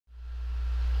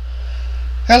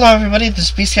Hello everybody, this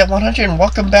is pt.1 and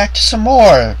welcome back to some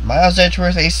more Miles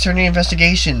Edgeworth Ace Attorney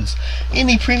Investigations. In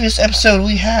the previous episode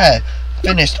we had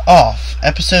finished off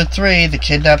episode 3, The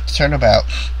Kidnapped Turnabout.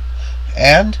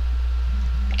 And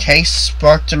case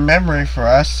sparked a memory for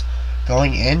us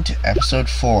going into episode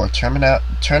 4,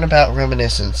 Turnabout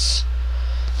Reminiscence.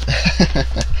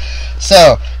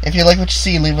 So, if you like what you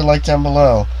see, leave a like down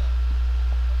below.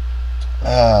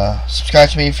 Subscribe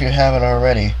to me if you haven't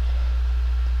already.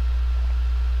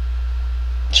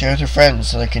 Share with your friends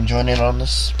so they can join in on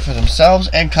this for themselves,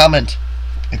 and comment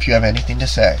if you have anything to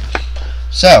say.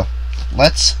 So,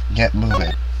 let's get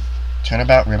moving.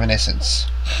 Turnabout Reminiscence.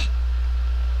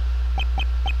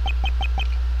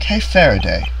 Kay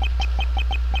Faraday,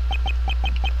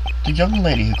 the young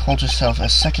lady who called herself the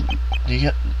second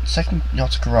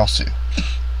Yatagarasu.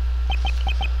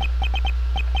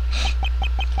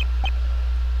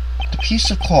 The piece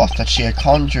of cloth that she had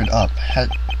conjured up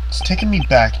had taken me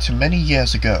back to many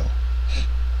years ago.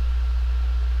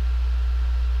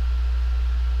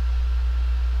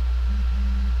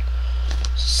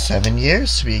 "7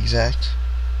 years to be exact.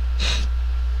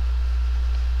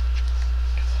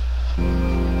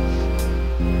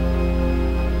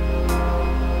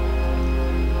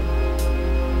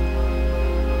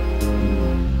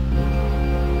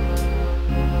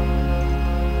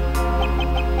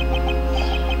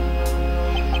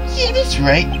 Yeah, that's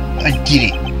right. I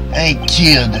did it. I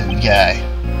killed that guy.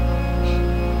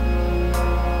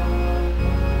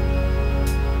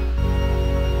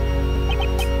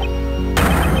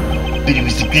 But it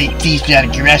was the great thief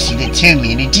Yatagarasu that told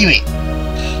me to do it.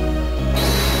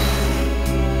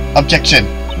 Objection.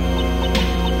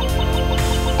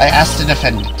 I asked the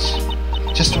defendant,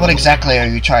 just what exactly are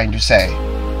you trying to say?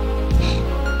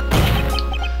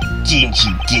 Didn't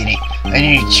you get it? I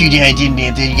knew the true identity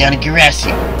of the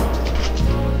Yatagarasu.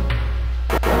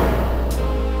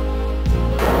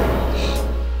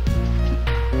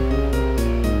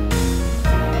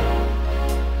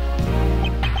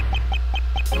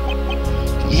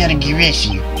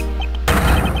 Yatagarasu.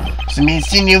 There's a man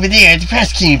sitting over there at the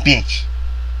prosecuting bench.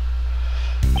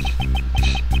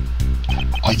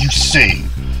 Are you saying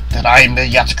that I am the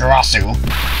Yatagarasu?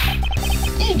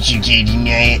 Didn't you dare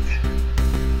deny it?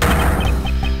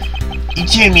 You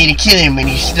told me to kill him when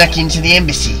you snuck into the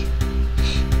embassy.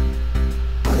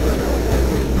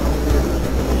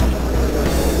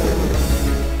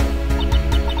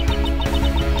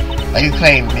 Are you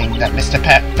claiming that Mr.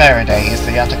 Faraday is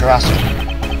the Yatagarasu?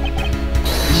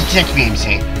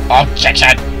 Objection!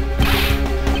 Objection!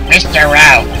 Mr.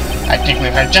 Rao, I think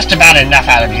we've heard just about enough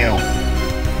out of you.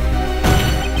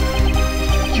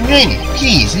 Your Honor,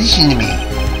 please listen to me.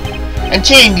 I'm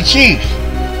telling the truth.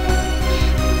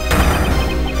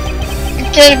 You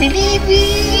gotta believe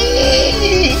me.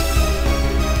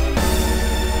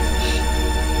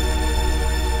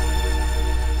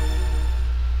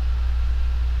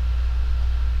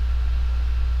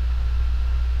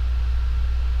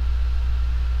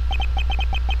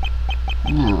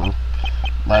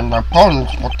 In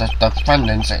accordance with the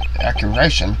defendant's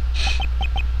accusation,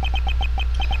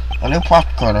 a new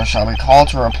prosecutor shall be called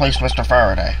to replace Mr.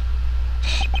 Faraday.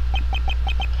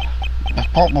 This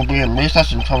court will be in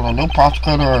recess until the new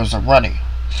prosecutor is ready.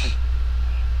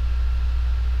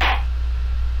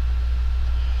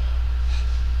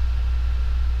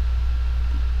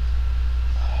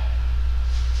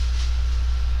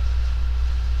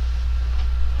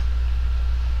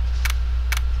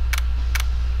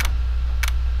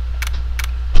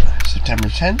 September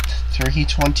 10th,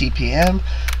 3:20 p.m.,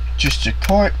 District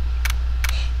Court,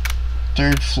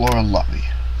 3rd floor lobby.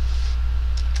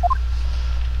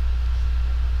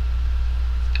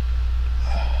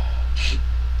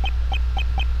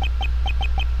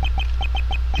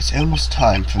 It's almost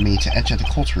time for me to enter the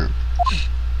courtroom.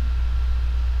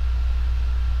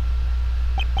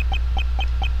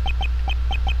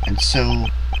 And so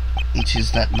it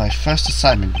is that my first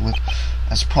assignment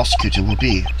as prosecutor will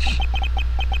be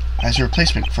as a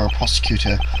replacement for a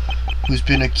prosecutor who's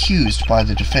been accused by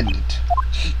the defendant.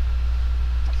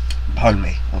 Pardon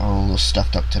me, I'm a little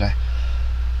stuffed up today.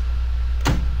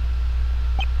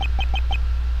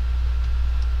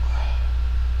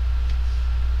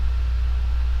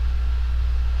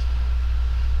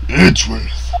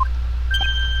 Edgeworth.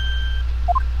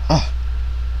 Huh.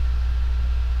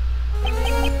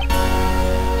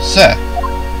 Sir.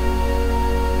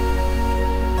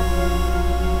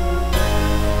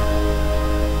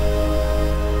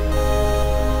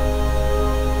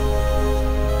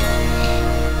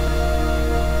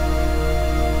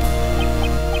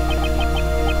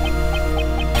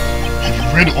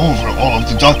 Read over all of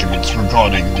the documents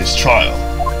regarding this trial.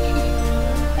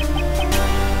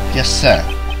 Yes, sir.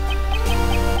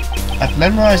 I've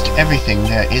memorized everything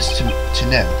there is to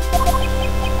know.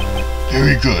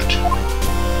 Very good.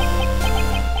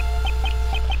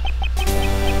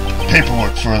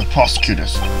 Paperwork for the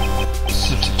prosecutor's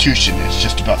substitution is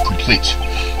just about complete.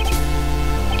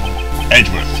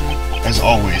 Edgeworth, as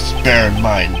always, bear in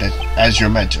mind that as your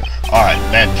mentor, I'm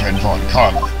Manfred von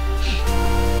Karma.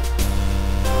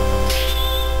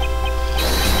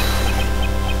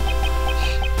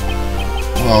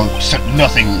 Well, except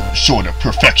nothing short of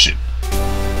perfection.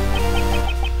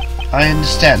 I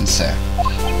understand, sir.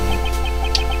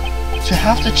 To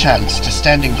have the chance to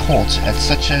stand in court at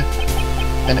such an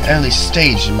early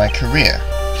stage in my career,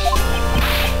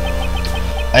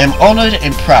 I am honored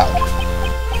and proud.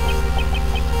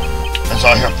 As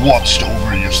I have watched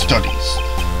over your studies,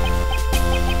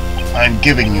 I am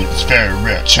giving you this very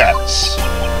rare chance.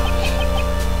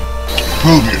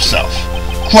 Prove yourself.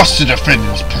 Crush the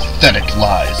defendant's pathetic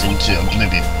lies into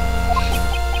oblivion.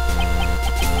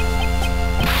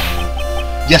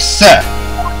 Yes, sir.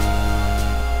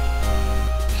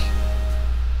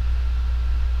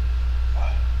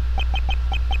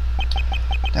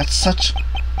 That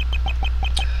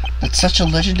such a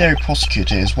legendary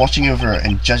prosecutor is watching over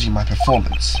and judging my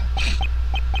performance.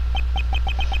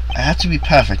 I have to be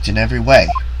perfect in every way.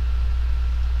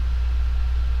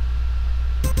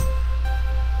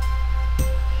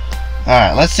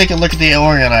 Alright, let's take a look at the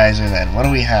organizer then. What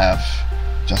do we have?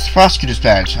 Just the prosecutor's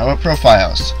badge. How about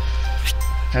profiles?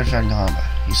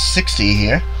 He's 60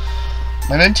 here.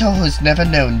 My mentor has never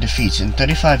known defeat in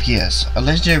 35 years. A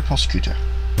legendary prosecutor.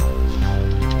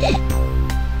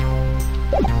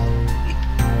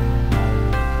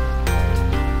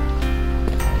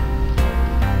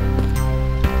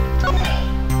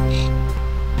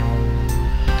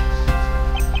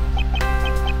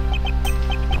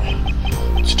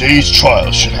 Today's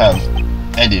trial should have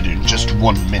ended in just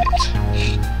 1 minute.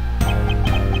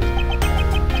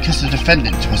 Because the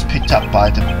defendant was picked up by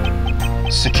the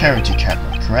security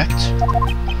camera, correct?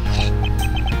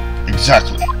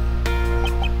 Exactly.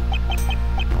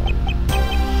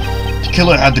 The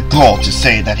killer had the gall to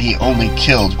say that he only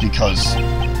killed because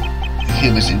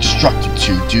he was instructed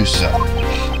to do so.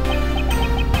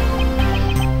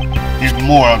 Even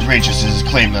more outrageous is his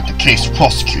claim that the case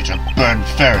prosecutor, Bern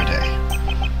Faraday,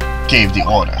 gave the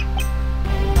order.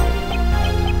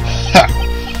 Ha!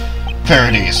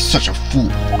 Faraday is such a fool.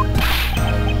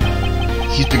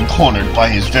 He's been cornered by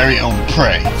his very own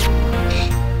prey.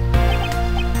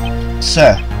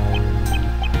 Sir,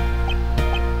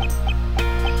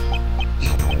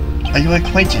 are you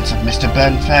acquainted with Mr.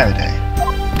 Bern Faraday?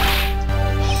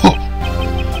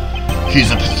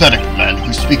 He's a pathetic man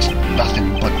who speaks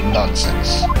nothing but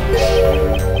nonsense.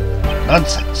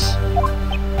 Nonsense?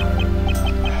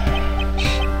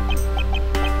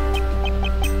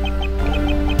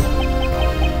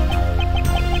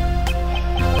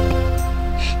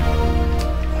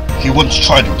 He once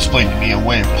tried to explain to me a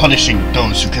way of punishing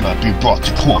those who cannot be brought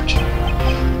to court.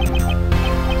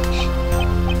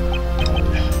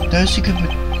 Those who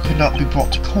could not be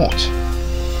brought to court?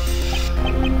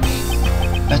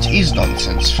 That is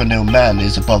nonsense, for no man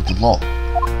is above the law.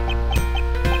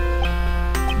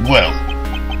 Well,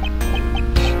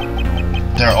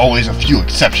 there are always a few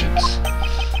exceptions.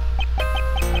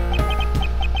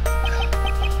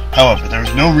 However, there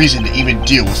is no reason to even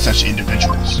deal with such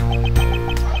individuals.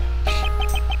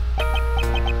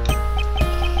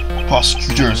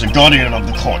 Prosecutor is a guardian of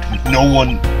the court with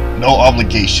no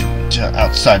obligation to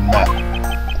outside matters.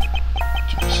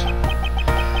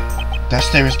 Thus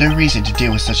there is no reason to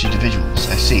deal with such individuals,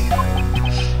 I see.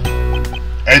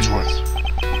 Edgeworth.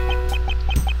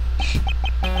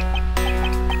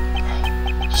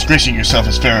 Disgracing yourself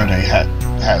as Faraday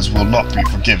has will not be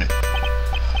forgiven.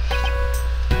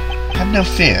 Have no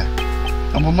fear.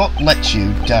 I will not let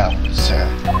you down, sir.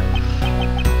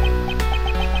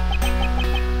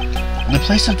 In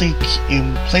place of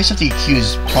the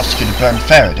accused prosecutor Bern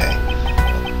Faraday,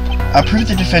 I prove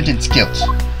the defendant's guilt.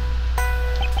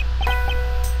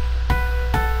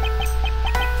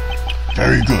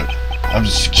 Very good. I've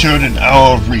secured an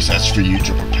hour of recess for you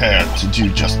to prepare to do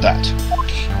just that.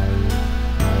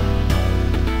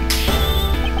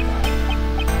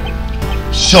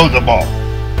 Show them all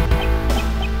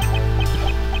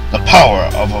the power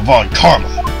of Von Karma.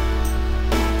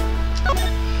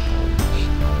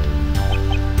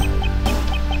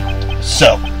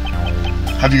 So,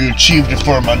 have you achieved a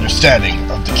firm understanding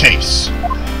of the case?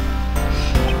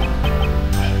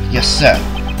 Yes, sir.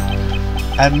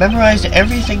 I've memorized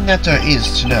everything that there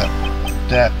is to know,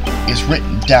 that is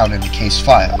written down in the case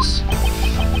files.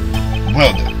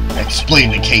 Well then,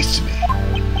 explain the case to me.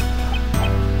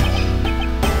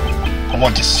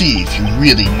 want to see if you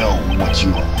really know what you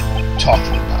are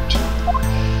talking about.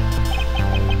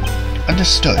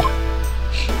 Understood.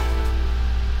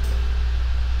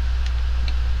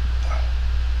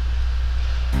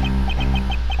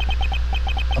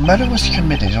 A murder was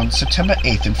committed on September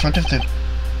 8th in front of the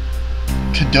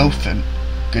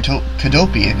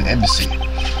Cadopian embassy.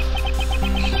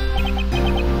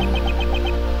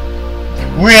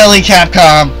 Really,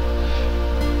 Capcom?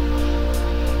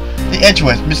 The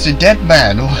Edgeworth, Mr. Dead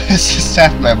Man, was a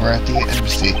staff member at the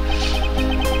embassy.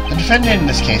 The defendant in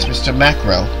this case, Mr.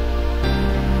 Macro,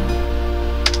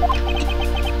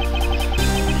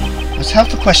 was held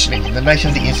for questioning the night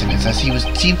of the incidents as he was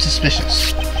deemed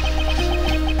suspicious.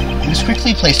 He was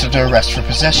quickly placed under arrest for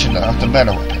possession of the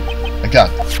murder weapon, a gun.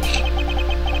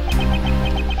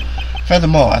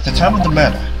 Furthermore, at the time of the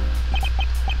murder,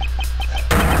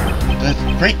 the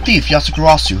great thief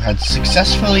Yatagarasu had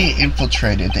successfully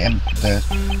infiltrated the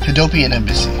Cadopian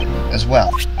embassy as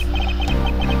well.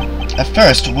 At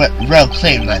first, Rel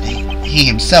claimed that he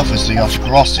himself was the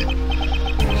Yatagarasu,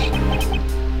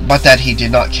 but that he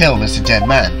did not kill Mr. Dead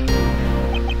Man.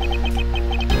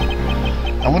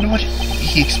 I wonder what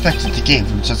he expected to gain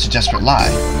from such a desperate lie.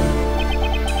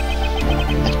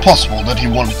 It's possible that he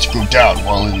wanted to go down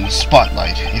while in the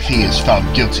spotlight if he is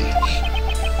found guilty.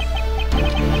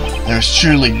 There is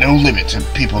surely no limit to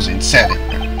people's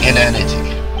inanity.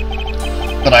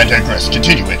 But I digress.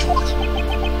 Continue, Edgeworth.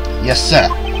 Yes, sir.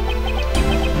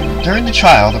 During the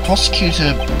trial, the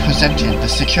prosecutor presented the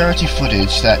security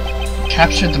footage that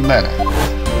captured the murder.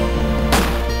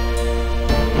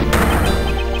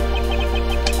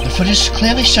 The footage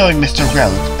clearly showing Mr.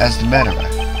 Rel as the murderer.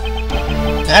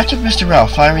 The act of Mr. Rel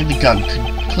firing the gun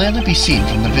could clearly be seen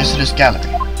from the visitors' gallery.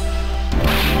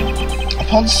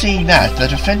 Upon seeing that, the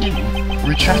defendant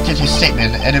retracted his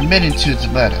statement and admitted to the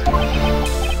murder.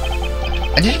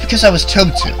 I did it because I was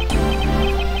told to,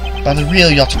 by the real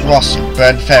Yatagarasu,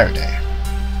 Bern Faraday.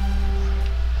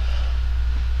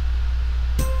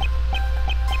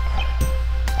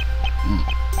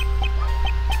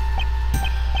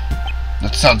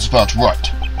 That sounds about right.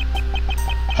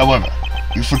 However,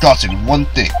 you've forgotten one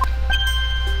thing.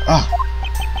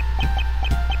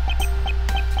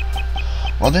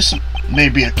 While this may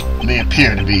appear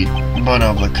to be one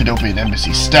of the Cadopian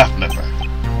Embassy staff member,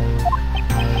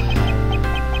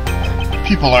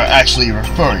 people are actually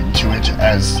referring to it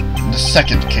as the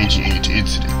second KG-8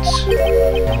 incident.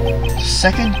 The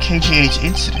second KG-8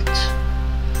 incident?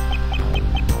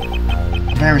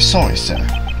 I'm very sorry, sir.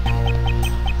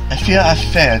 I fear I've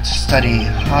failed to study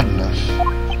hard enough.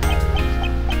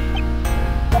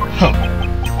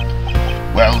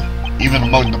 Well, even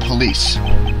among the police,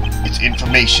 it's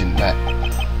information that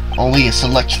only a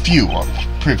select few are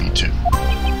privy to.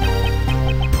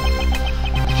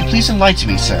 Could you please enlighten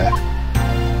me, sir?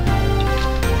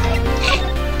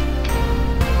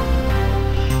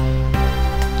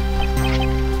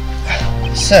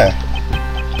 Sir,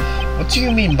 what do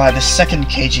you mean by the second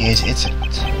KG-8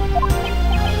 incident?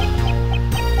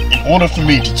 In order for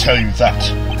me to tell you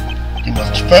that, you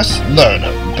must first learn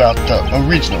about the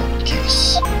original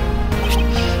case.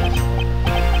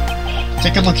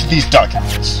 Take a look at these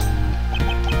documents.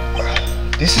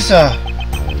 This is a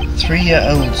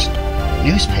 3-year-old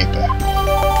newspaper.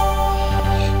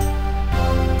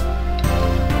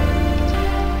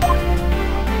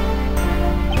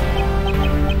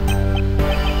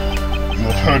 You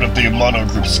have heard of the Amano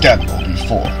Group scandal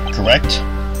before, correct?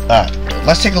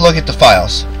 Let's take a look at the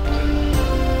files.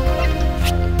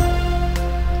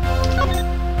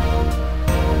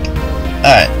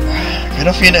 Alright.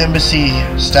 Cadopian Embassy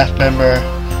staff member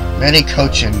Manny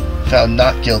Cochin found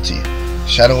not guilty.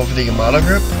 Shadow over the Amano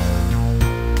Group?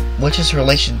 What's his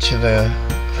relation to the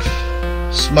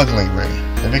smuggling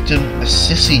ring? The victim is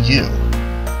Sissy Yu.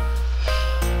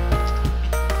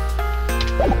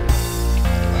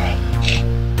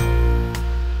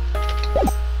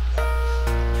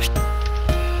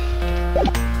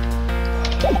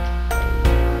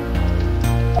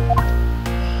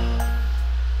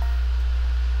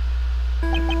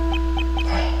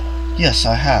 Yes,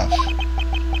 I have.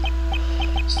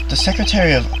 The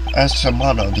secretary of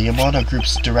Amano, the Amano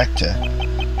Group's director,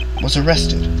 was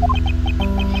arrested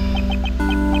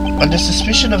under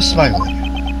suspicion of smuggling.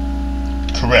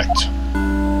 Correct.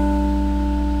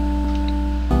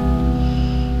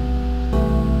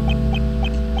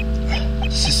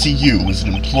 Sissy Yu was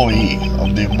an employee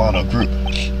of the Amano Group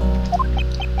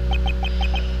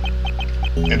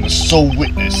and the sole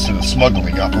witness to the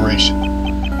smuggling operation.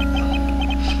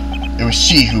 It was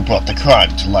she who brought the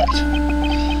crime to light.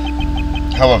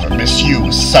 However, Miss Yu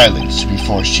was silenced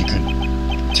before she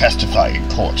could testify in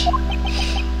court.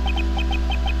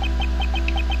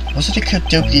 Was it a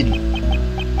Kadopian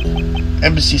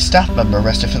embassy staff member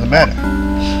arrested for the murder?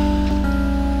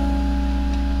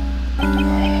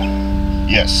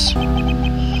 Yes.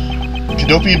 A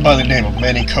Kadopian by the name of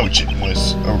Manny Kochin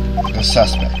was the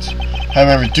suspect.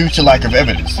 However, due to lack of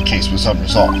evidence, the case was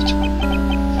unresolved.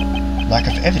 Lack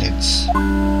of evidence?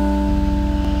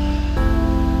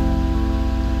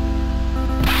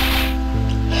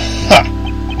 Ha!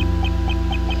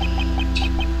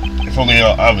 If only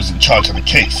I was in charge of the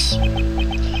case.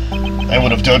 I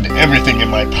would have done everything in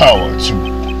my power to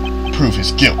prove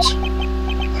his guilt.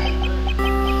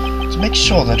 To make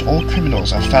sure that all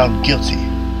criminals are found guilty.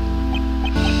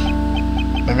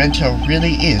 Memento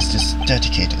really is this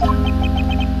dedicated.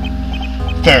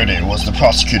 Faraday was the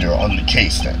prosecutor on the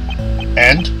case then,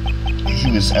 and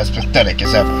he was as pathetic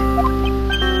as ever.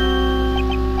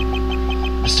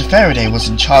 Mr. Faraday was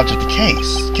in charge of the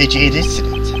case, KG8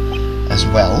 incident, as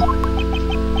well?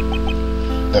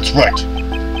 That's right.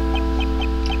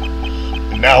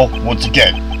 And now, once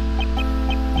again,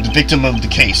 the victim of the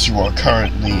case you are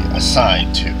currently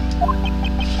assigned to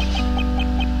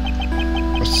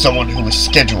was someone who was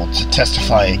scheduled to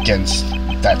testify against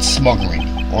that smuggling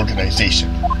organization.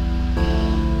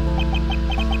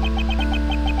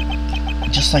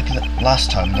 Just like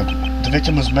last time, the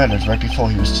victim was murdered right before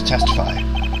he was to testify.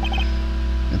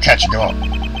 You're catching on.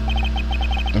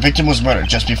 The victim was murdered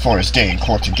just before his day in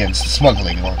court against the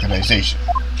smuggling organization.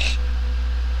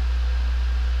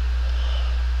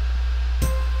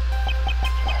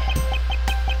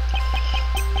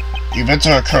 The events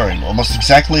are occurring almost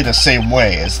exactly the same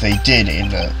way as they did in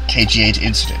the KG8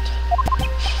 incident.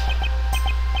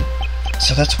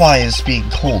 So that's why it's being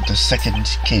called the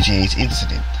second KG8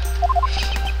 incident.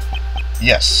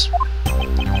 Yes.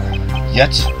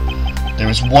 Yet, there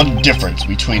is one difference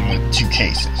between the two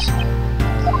cases.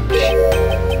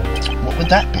 What would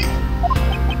that be?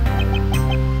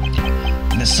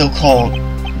 The so-called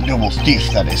noble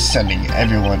thief that is sending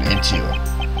everyone into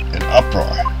an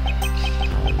uproar.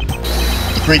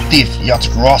 The great thief,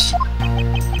 Yatagarasu.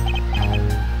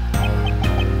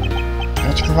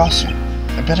 Yatagarasu?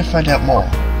 I better find out more.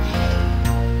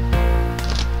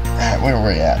 Where are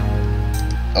we at?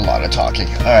 A lot of talking.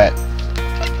 Alright.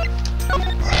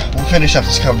 We'll finish up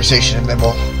this conversation and then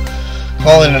we'll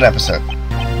call it an episode.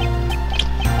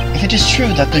 If it is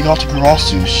true that the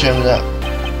Yatagarasu showed up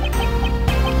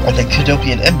at the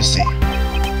Kadopian embassy,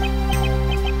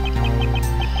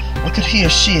 what could he or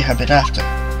she have been after?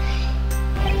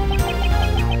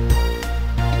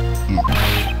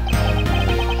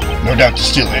 No doubt to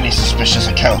steal any suspicious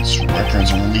accounts,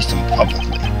 records, and release them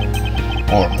publicly.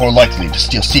 Or, more likely, to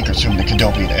steal secrets from the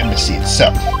Kadopian embassy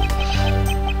itself.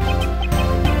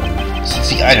 Since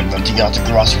the item that the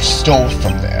Yatagarasu stole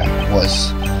from there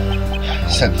was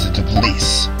sent to the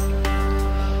police.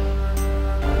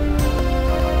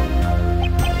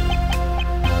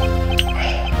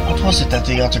 What was it that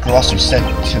the Yatagarasu sent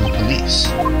to the police?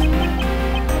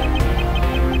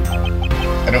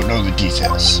 I don't know the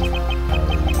details.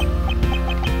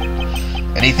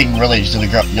 Anything related to the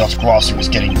Yatagarasu is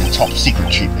getting the top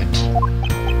secret treatment.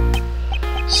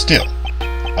 Still,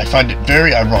 I find it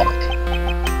very ironic.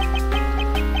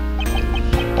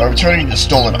 By returning the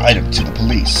stolen item to the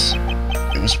police,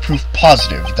 it was proof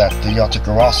positive that the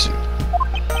Yatagarasu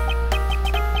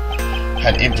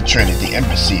had infiltrated the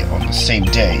embassy on the same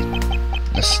day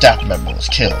the staff member was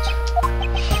killed.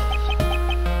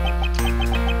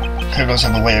 Criminals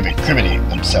have a way of incriminating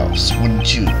themselves,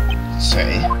 wouldn't you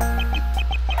say?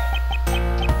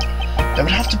 That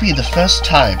would have to be the first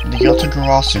time the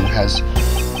Yatagarasu has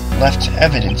left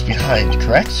evidence behind,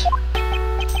 correct?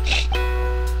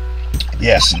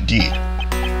 Yes, indeed.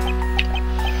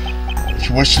 If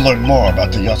you wish to learn more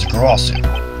about the Yatagarasu,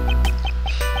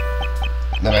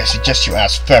 then I suggest you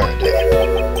ask Faraday.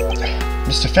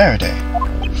 Mr. Faraday?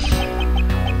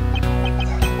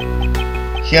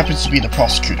 He happens to be the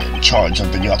prosecutor in charge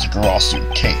of the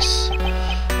Yatagarasu case,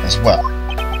 as well.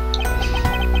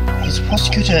 He's a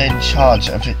prosecutor in charge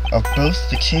of both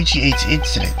the KG8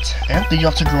 incident and the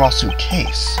Yatagarasu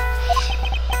case.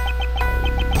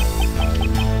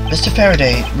 Mr.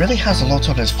 Faraday really has a lot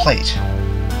on his plate.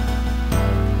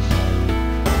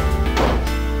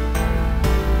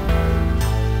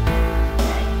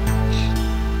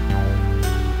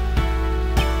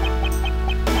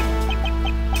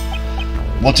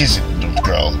 What is it, little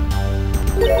girl?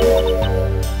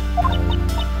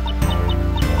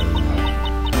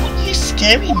 You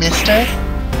scary, mister.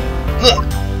 Look!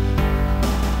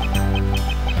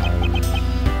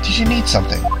 Did you need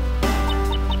something?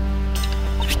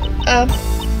 I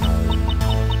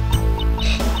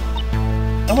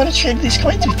want to trade these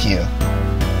coins with you.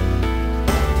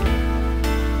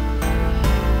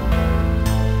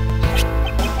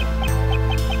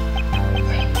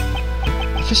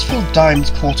 fistful of dimes,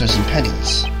 quarters, and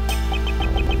pennies.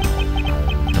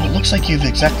 But it looks like you've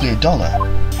exactly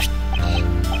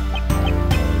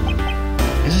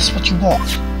 $1. Is this what you want?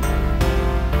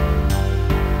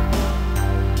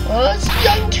 Oh, it's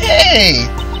young Kay!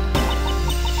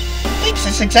 Thanks,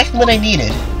 it's exactly what I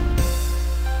needed.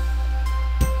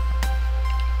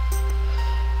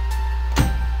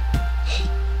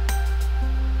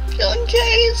 Young Kay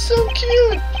is so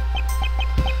cute!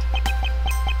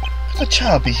 The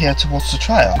child be here to watch the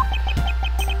trial.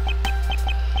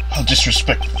 How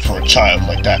disrespectful for a child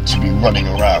like that to be running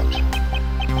around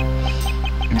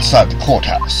inside the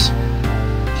courthouse.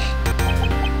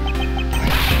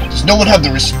 Does no one have the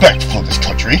respect for this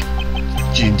country?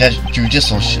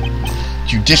 Judicial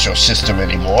system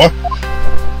anymore?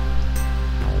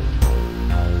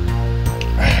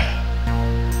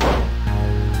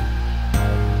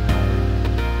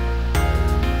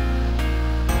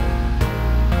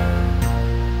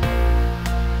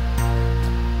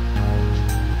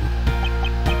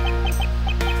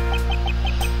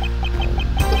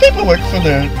 The paperwork for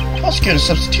the prosecutor's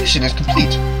substitution is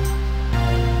complete.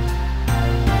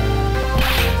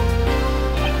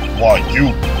 Why, do you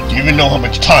even know how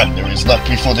much time there is left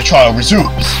before the trial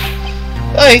resumes?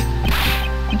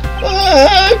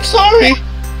 I'm sorry.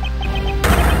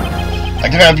 I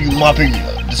can have you mopping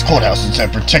this courthouse instead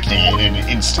of protecting it in an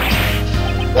instant.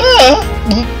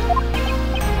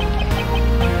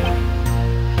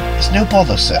 It's no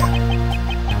bother, sir.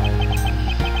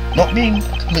 Not being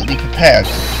completely prepared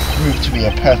proved to be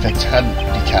a perfect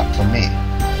handicap for me.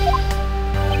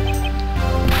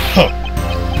 Huh.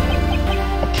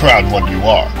 A proud one you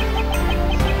are.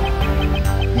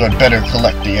 You had better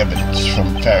collect the evidence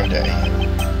from Faraday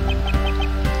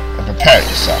and prepare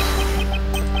yourself.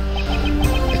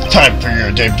 It's time for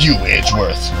your debut,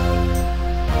 Edgeworth.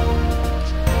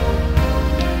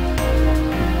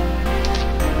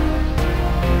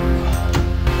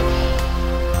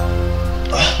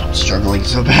 I'm struggling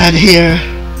so bad here.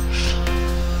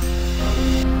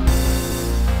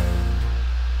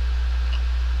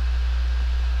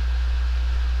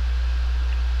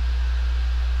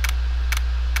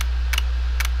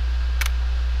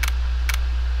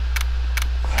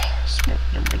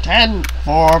 Number 10,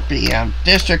 4 p.m.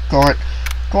 District Court,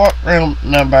 courtroom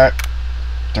number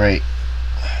 3.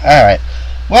 Alright.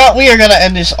 Well, we are going to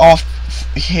end this off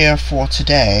here for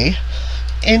today.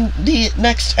 In the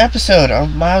next episode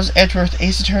of Miles Edgeworth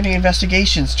Ace Attorney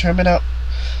Investigations Turnabout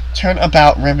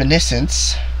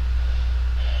Reminiscence.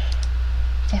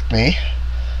 Fuck me.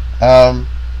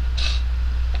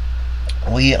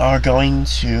 We are going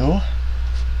to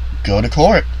go to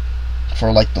court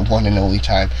for like the one and only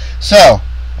time. So,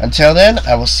 until then,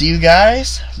 I will see you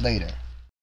guys later.